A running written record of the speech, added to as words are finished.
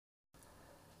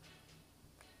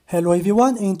Hello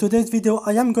everyone, in today's video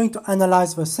I am going to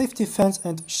analyze the safety fence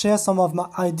and share some of my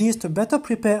ideas to better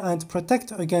prepare and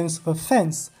protect against the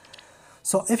fence.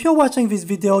 So if you're watching this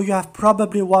video, you have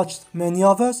probably watched many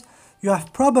others. You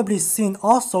have probably seen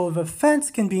also the fence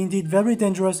can be indeed very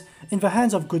dangerous in the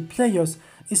hands of good players,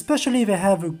 especially if they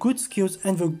have the good skills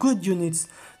and the good units.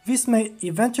 This may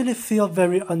eventually feel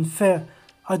very unfair.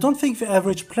 I don't think the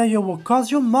average player will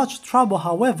cause you much trouble,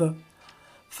 however.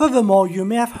 Furthermore, you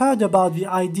may have heard about the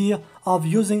idea of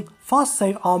using fast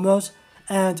save armors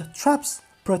and traps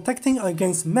protecting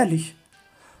against melee.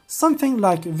 Something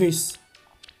like this.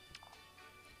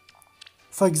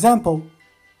 For example,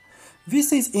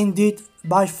 this is indeed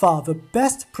by far the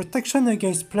best protection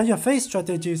against player face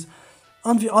strategies.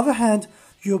 On the other hand,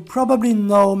 you probably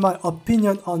know my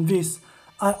opinion on this.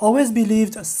 I always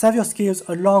believed savior skills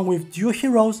along with duo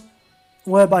heroes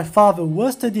were by far the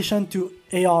worst addition to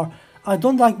AR. I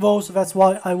don't like those, that's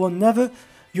why I will never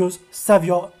use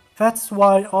savior. That's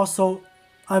why also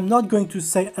I'm not going to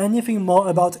say anything more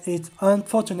about it,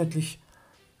 unfortunately.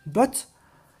 But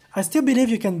I still believe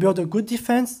you can build a good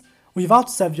defense without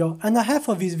savior, and I have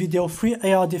for this video 3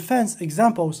 AR defense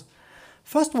examples.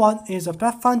 First one is a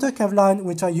Pathfinder Kevline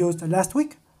which I used last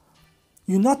week.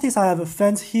 You notice I have a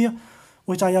fence here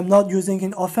which I am not using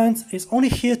in offense. It's only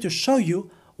here to show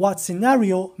you what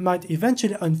scenario might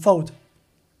eventually unfold.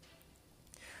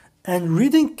 And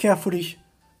reading carefully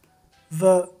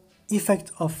the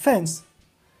effect of fence,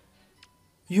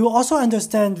 you also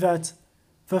understand that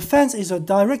the fence is a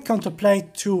direct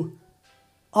counterplay to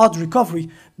odd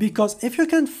recovery, because if you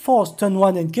can force turn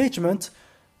 1 engagement,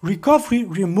 recovery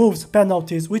removes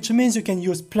penalties, which means you can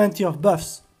use plenty of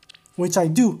buffs, which I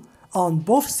do on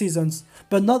both seasons.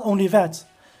 But not only that,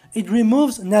 it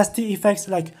removes nasty effects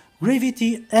like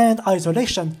gravity and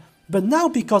isolation. But now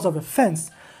because of the fence,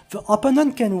 the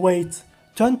opponent can wait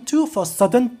turn 2 for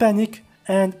sudden panic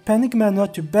and panic mana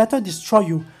to better destroy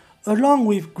you, along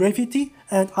with gravity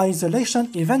and isolation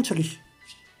eventually.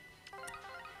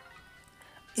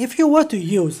 If you were to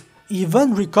use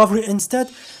even recovery instead,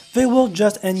 they will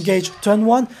just engage turn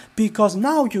 1, because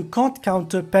now you can't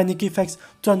counter panic effects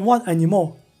turn 1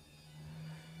 anymore.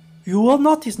 You will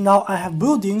notice now I have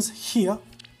buildings here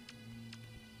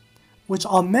which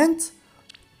are meant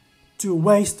to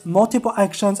waste multiple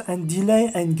actions and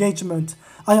delay engagement.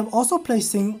 I am also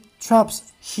placing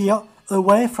traps here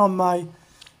away from my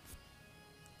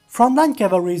frontline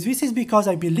cavalries. This is because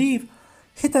I believe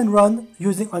hit and run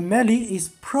using a melee is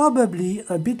probably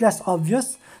a bit less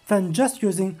obvious than just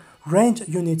using ranged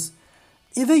units.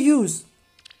 If I use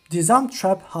disarm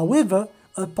trap, however,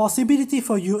 a possibility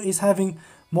for you is having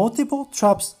multiple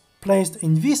traps placed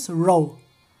in this row.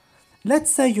 Let's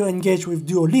say you engage with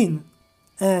Duolin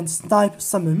and snipe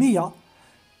Samamiya.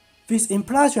 This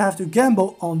implies you have to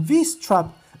gamble on this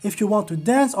trap if you want to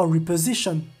dance or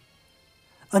reposition,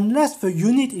 unless the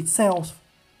unit itself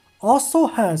also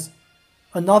has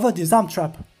another disarm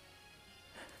trap.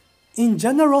 In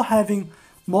general, having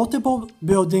multiple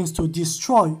buildings to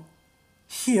destroy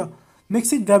here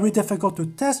makes it very difficult to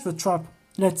test the trap,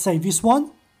 let's say this one,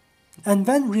 and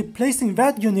then replacing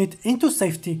that unit into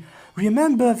safety.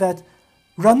 Remember that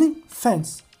running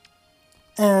fence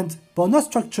and bonus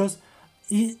structures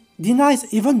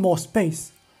denies even more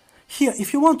space. Here,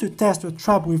 if you want to test a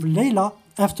trap with Layla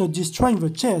after destroying the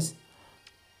chairs,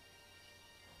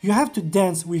 you have to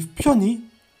dance with Peony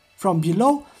from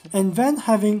below and then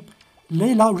having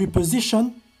Layla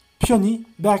reposition Peony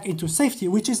back into safety,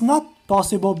 which is not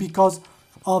possible because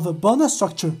of a bonus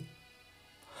structure.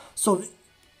 So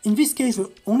in this case,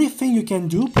 the only thing you can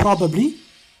do probably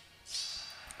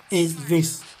is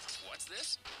this.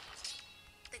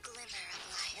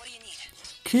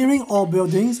 Clearing all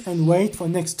buildings and wait for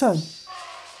next turn.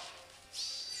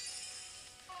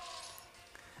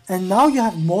 And now you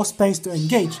have more space to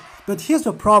engage. But here's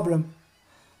the problem.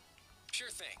 Sure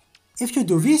thing. If you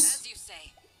do this,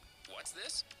 What's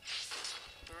this?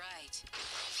 Right.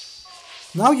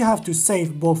 now you have to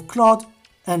save both Claude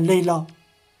and Layla.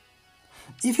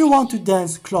 If you want to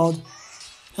dance Claude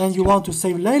and you want to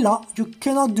save Layla, you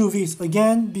cannot do this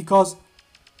again because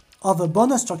of a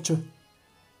bonus structure.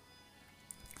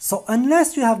 So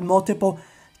unless you have multiple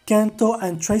Kanto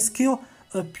and Trace skill,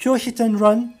 a pure hit and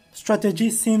run strategy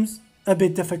seems a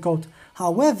bit difficult.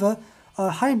 However,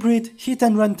 a hybrid hit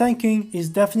and run tanking is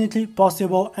definitely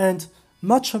possible and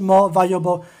much more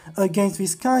viable against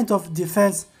this kind of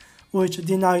defense which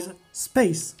denies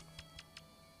space.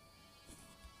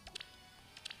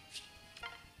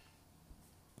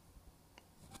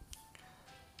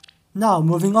 Now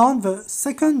moving on, the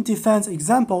second defense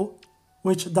example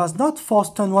which does not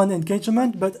force turn 1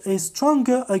 engagement but is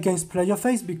stronger against player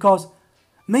phase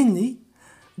mainly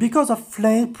because of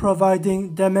Flame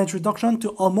providing damage reduction to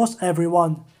almost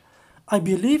everyone. I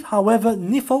believe, however,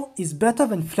 Nifo is better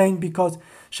than Flame because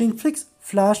she inflicts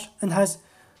flash and has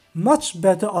much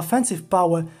better offensive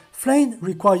power. Flame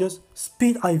requires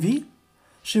speed IV,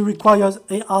 she requires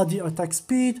ARD attack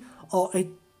speed or a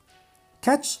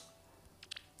catch,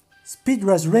 speed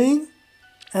res rain,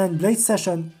 and blade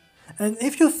session. And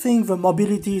if you think the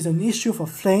mobility is an issue for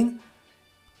Flame,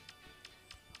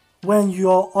 when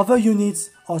your other units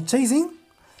are chasing,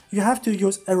 you have to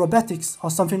use aerobatics or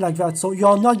something like that, so you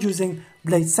are not using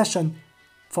blade session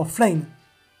for Flame.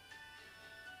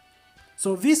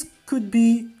 So this could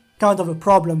be kind of a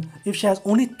problem if she has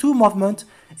only 2 movement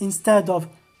instead of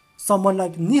someone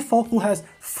like Nifo who has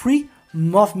 3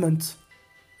 movement.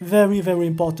 Very, very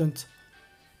important.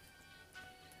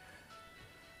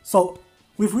 So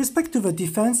with respect to the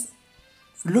defense,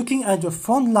 looking at the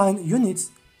frontline units,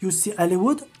 you see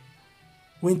Hollywood,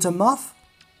 Wintermoth,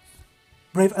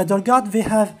 Brave Edelgard. They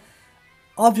have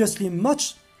obviously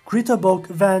much greater bulk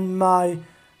than my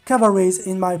cavalries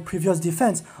in my previous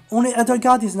defense. Only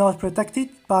Edelgard is now protected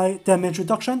by damage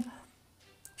reduction.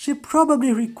 She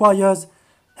probably requires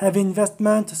heavy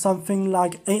investment, something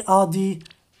like ARD,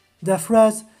 Death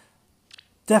Res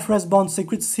Bond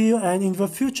Secret Seal, and in the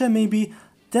future maybe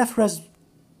Death Res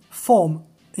form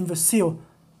in the seal.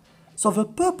 So the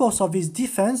purpose of this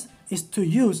defense is to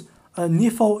use a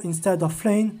Nifo instead of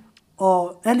Flame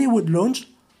or Hollywood launch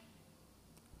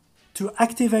to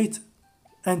activate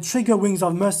and trigger Wings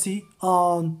of Mercy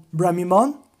on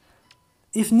Bramimon.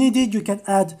 If needed, you can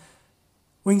add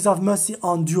Wings of Mercy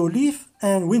on Duoleaf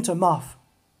and Wintermoth.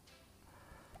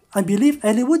 I believe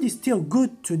Hollywood is still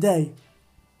good today,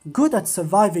 good at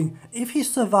surviving if he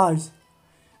survives.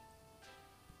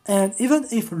 And even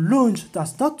if launch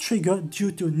does not trigger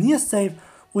due to near save,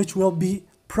 which will be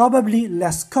probably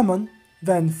less common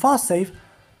than far save,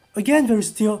 again there is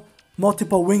still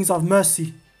multiple Wings of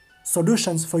Mercy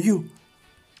solutions for you.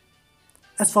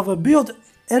 As for the build,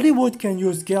 Hollywood can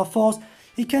use Gale Force,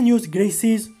 he can use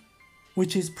Glacis,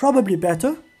 which is probably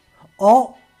better,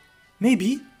 or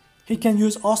maybe he can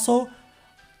use also,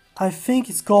 I think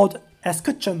it's called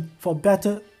Escutcheon for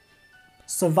better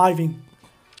surviving.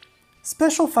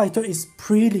 Special Fighter is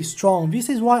pretty strong. This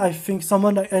is why I think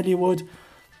someone like Hollywood,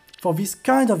 for this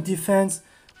kind of defense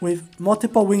with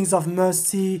multiple Wings of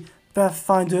Mercy,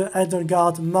 Pathfinder,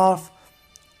 Edelgard, Marth,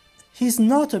 he's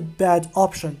not a bad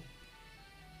option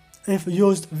if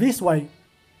used this way.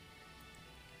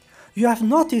 You have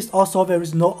noticed also there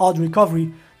is no odd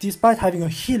recovery despite having a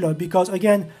healer, because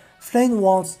again Flame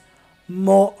wants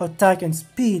more attack and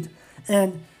speed,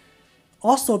 and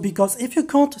also because if you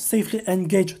can't safely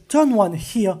engage turn 1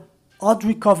 here, odd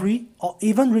recovery or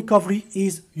even recovery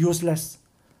is useless.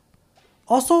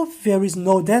 Also, there is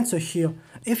no dancer here.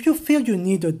 If you feel you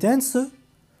need a dancer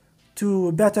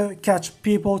to better catch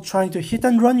people trying to hit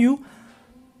and run you,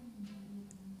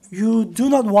 you do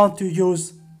not want to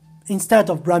use, instead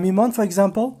of Bramimon for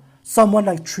example, someone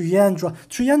like Triandra.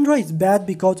 Triandra is bad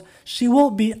because she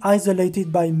will be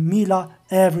isolated by Mila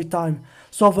every time.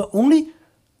 So the only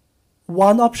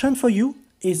one option for you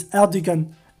is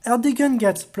Erdogan. Erdogan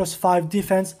gets +5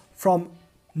 defense from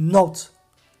Note.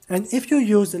 And if you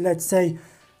use, let's say,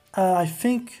 I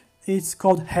think it's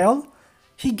called Hell,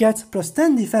 he gets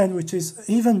 +10 defense, which is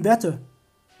even better.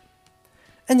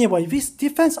 Anyway, this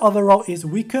defense overall is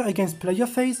weaker against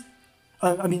players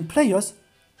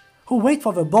who wait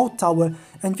for the boat tower,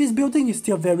 and this building is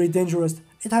still very dangerous.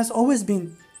 It has always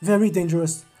been very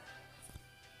dangerous.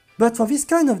 But for this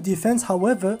kind of defense,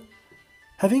 however,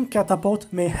 having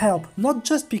catapult may help, not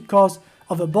just because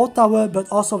of the boat tower,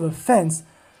 but also the fence.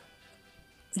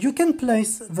 You can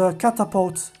place the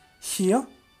catapult here,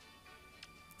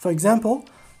 for example,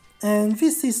 and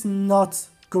this is not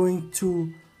going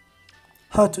to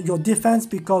hurt your defense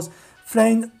because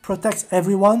Flame protects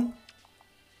everyone,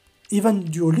 even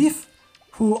Duoleaf,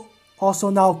 who also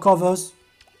now covers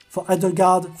for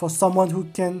Edelgard, for someone who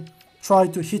can try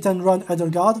to hit and run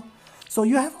Edelgard. So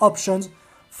you have options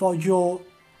for your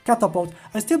catapult.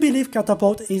 I still believe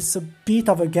catapult is a bit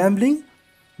of a gambling,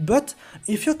 but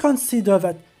if you consider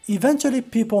that eventually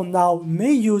people now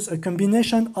may use a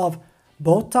combination of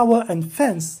boat tower and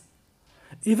fence,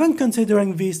 even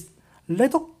considering this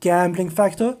little gambling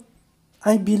factor,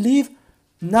 I believe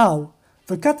now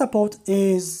the catapult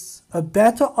is a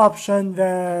better option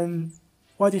than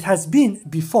what it has been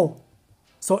before.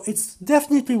 So it's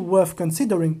definitely worth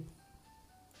considering.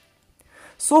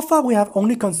 So far we have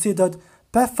only considered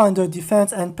Pathfinder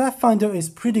defense, and Pathfinder is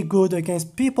pretty good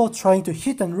against people trying to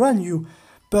hit and run you,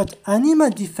 but Anima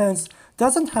defense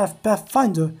doesn't have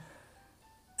Pathfinder,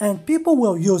 and people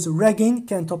will use Regain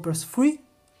Canto plus 3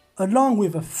 along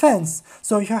with a fence,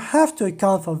 so you have to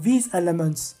account for these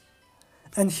elements.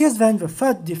 And here's then the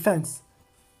third defense,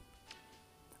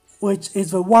 which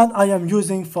is the one I am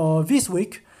using for this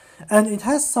week, and it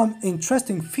has some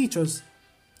interesting features.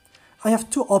 I have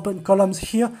two open columns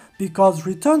here because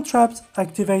return traps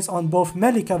activates on both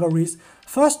melee cavalries.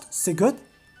 First Sigurd,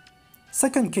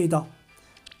 second Keida.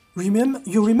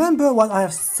 You remember what I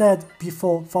have said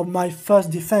before for my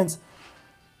first defense.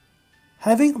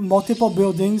 Having multiple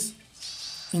buildings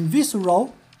in this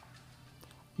row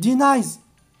denies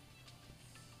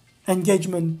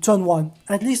engagement turn 1,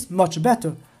 at least much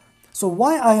better. So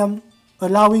why I am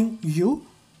allowing you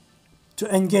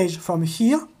to engage from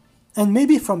here and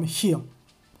maybe from here.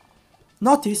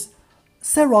 Notice,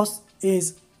 Seros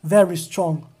is very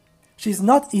strong. She's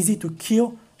not easy to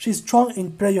kill, she's strong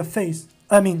in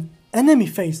enemy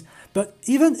phase, but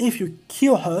even if you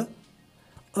kill her,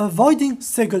 avoiding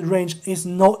Sigurd range is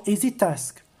no easy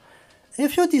task.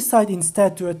 If you decide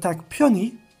instead to attack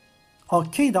Peony or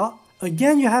Keida,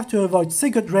 again you have to avoid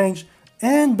Sigurd range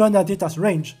and Bernadetta's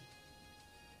range.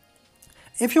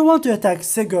 If you want to attack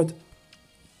Sigurd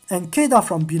and Keida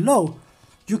from below,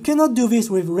 you cannot do this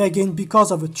with Regain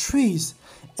because of the trees,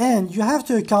 and you have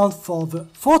to account for the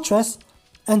fortress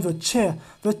and the chair.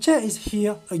 The chair is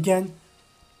here again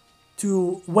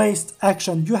to waste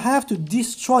action. You have to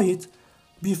destroy it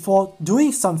before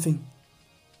doing something.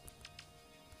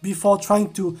 Before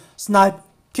trying to snipe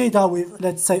Keida with,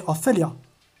 let's say, Ophelia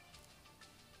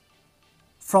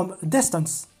from a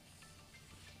distance.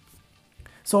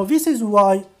 So this is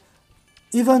why,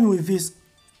 even with this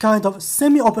kind of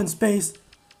semi-open space,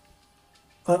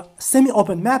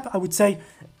 semi-open map, I would say,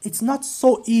 it's not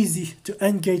so easy to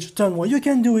engage turn 1. You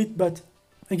can do it, but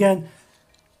again,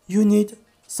 you need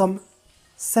some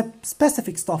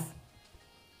specific stuff.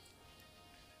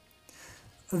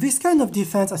 This kind of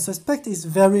defense, I suspect, is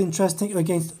very interesting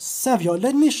against Savior.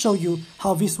 Let me show you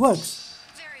how this works.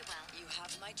 Very well. You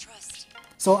have my trust.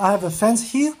 So I have a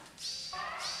fence here.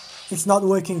 It's not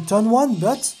working turn 1,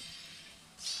 but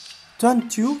turn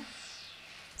 2,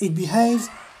 it behaves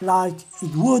like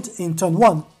it would in turn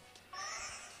 1.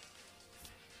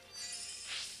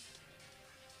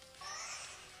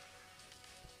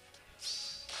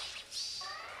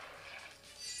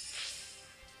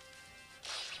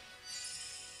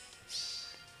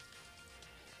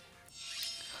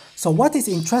 So what is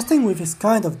interesting with this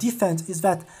kind of defense is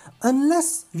that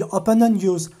unless your opponent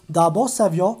use double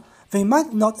savior, they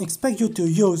might not expect you to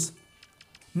use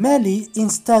melee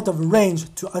instead of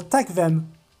range to attack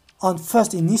them on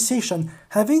first initiation,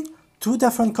 having two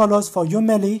different colors for your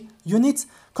melee units,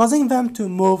 causing them to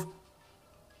move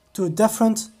to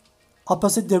different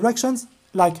opposite directions,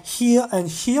 like here and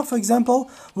here, for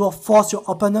example, will force your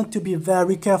opponent to be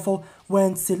very careful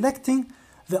when selecting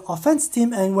the offense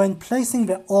team and when placing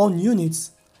their own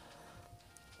units.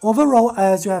 Overall,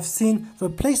 as you have seen, the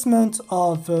placement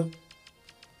of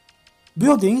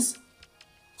buildings,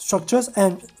 structures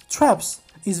and traps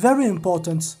is very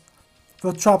important.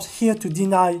 The traps here to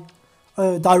deny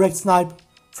a direct snipe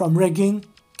from Regain,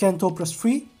 Canto plus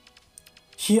 3.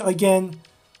 Here again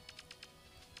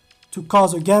to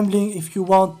cause a gambling if you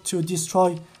want to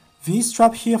destroy this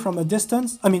trap here from a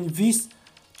distance, this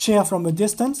chair from a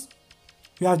distance.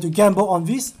 You have to gamble on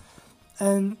this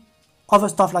and other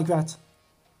stuff like that.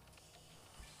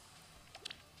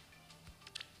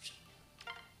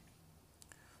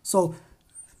 So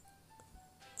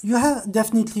you have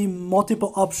definitely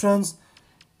multiple options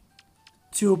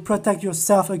to protect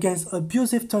yourself against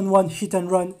abusive turn 1 hit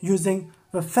and run using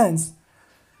the fence.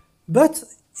 But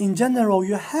in general,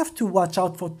 you have to watch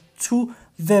out for two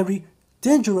very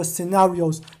dangerous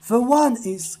scenarios. The one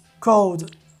is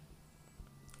called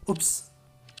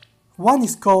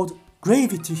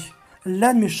Gravity.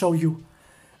 Let me show you.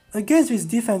 Against this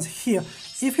defense here,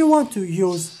 if you want to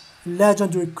use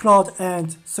Legendary Cloud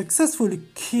and successfully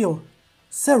kill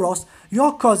Seros, you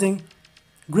are causing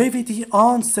Gravity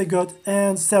on Sigurd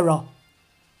and Sarah.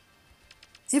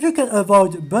 If you can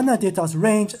avoid Bernadetta's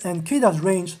range and Keida's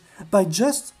range by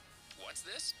just,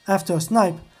 after a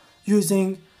snipe,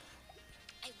 using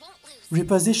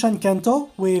Reposition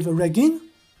Canto with Regain,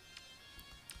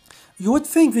 you would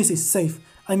think this is safe.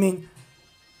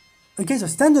 Against a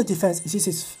standard defense, this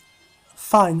is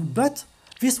fine, but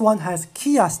this one has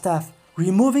Kia Staff,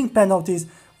 removing penalties,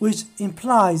 which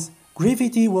implies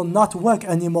Gravity will not work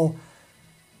anymore.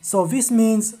 So this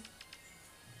means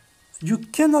you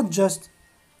cannot just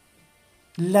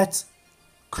let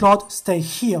Claude stay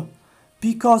here,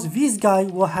 because this guy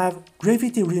will have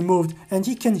gravity removed and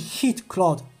he can hit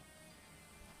Claude.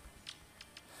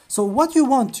 So what you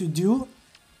want to do,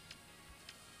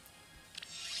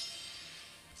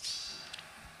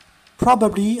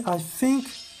 probably, I think,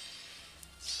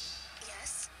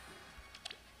 Yes,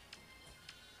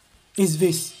 is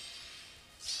this.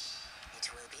 it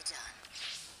will be done.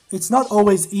 It's not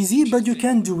always easy, but you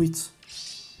can do it.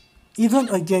 Even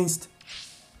against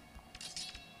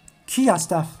Kia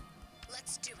staff.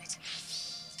 Let's do it.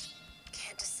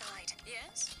 Can't decide.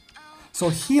 Yes? So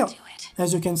here, do it.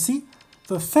 as you can see,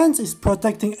 the fence is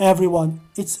protecting everyone.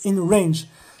 It's in range.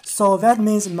 So that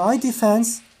means my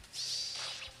defense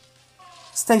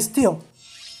stays still.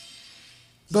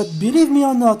 But believe me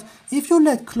or not, if you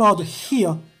let Claude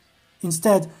here,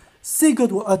 instead,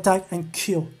 Sigurd will attack and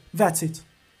kill. That's it.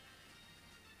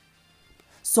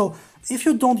 So if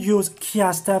you don't use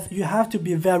Kia staff, you have to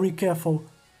be very careful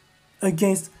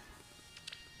against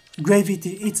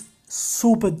gravity. It's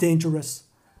super dangerous.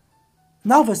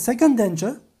 Now the second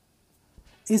danger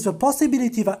is the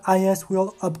possibility that IS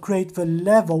will upgrade the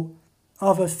level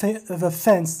of the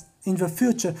fence in the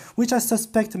future, which I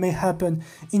suspect may happen.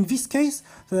 In this case,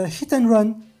 the hit and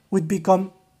run would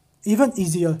become even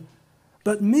easier.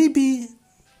 But maybe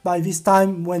by this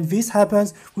time, when this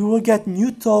happens, we will get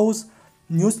new tools,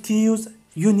 new skills,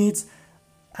 units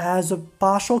as a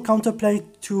partial counterplay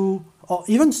to, or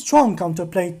even strong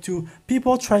counterplay to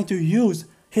people trying to use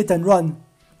hit and run.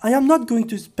 I am not going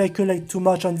to speculate too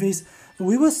much on this.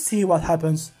 We will see what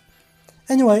happens.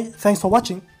 Anyway, thanks for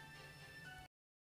watching.